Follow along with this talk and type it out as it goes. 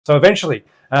So eventually,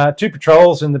 two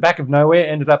patrols in the back of nowhere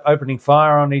ended up opening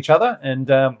fire on each other,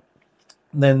 and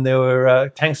then there were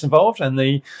tanks involved, and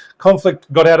the conflict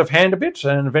got out of hand a bit,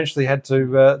 and eventually had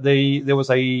to. There was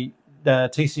a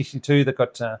T-62 that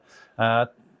got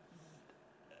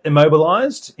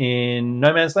immobilized in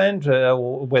no man's land,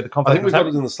 where the conflict. I think we got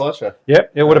it in the slideshow.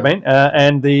 Yep, it would have been,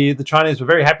 and the Chinese were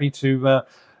very happy to.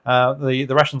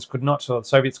 The Russians could not, or the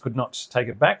Soviets could not take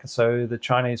it back, so the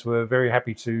Chinese were very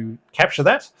happy to capture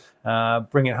that,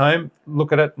 bring it home,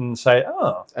 look at it, and say,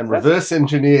 "Oh," and reverse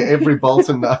engineer every bolt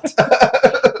and nut.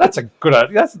 That's a good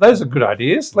idea. Those are good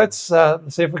ideas. Let's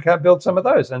see if we can't build some of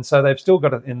those. And so they've still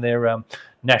got it in their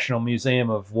National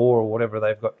Museum of War, or whatever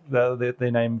they've got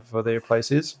their name for their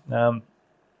place is,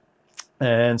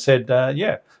 and said,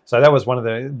 yeah. So that was one of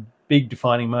the big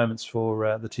defining moments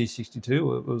for the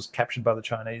T-62. It was captured by the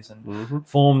Chinese and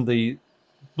formed the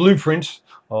blueprint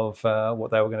of what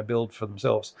they were going to build for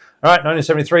themselves. All right,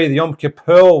 1973, the Yom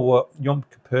Kippur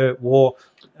War.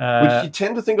 Which you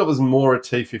tend to think of as more a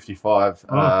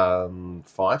T-55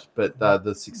 fight, but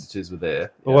the 62s were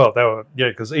there. Yeah. Well, they were, yeah,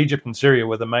 because Egypt and Syria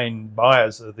were the main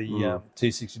buyers of the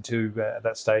T-62 at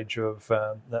that stage of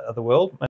the world.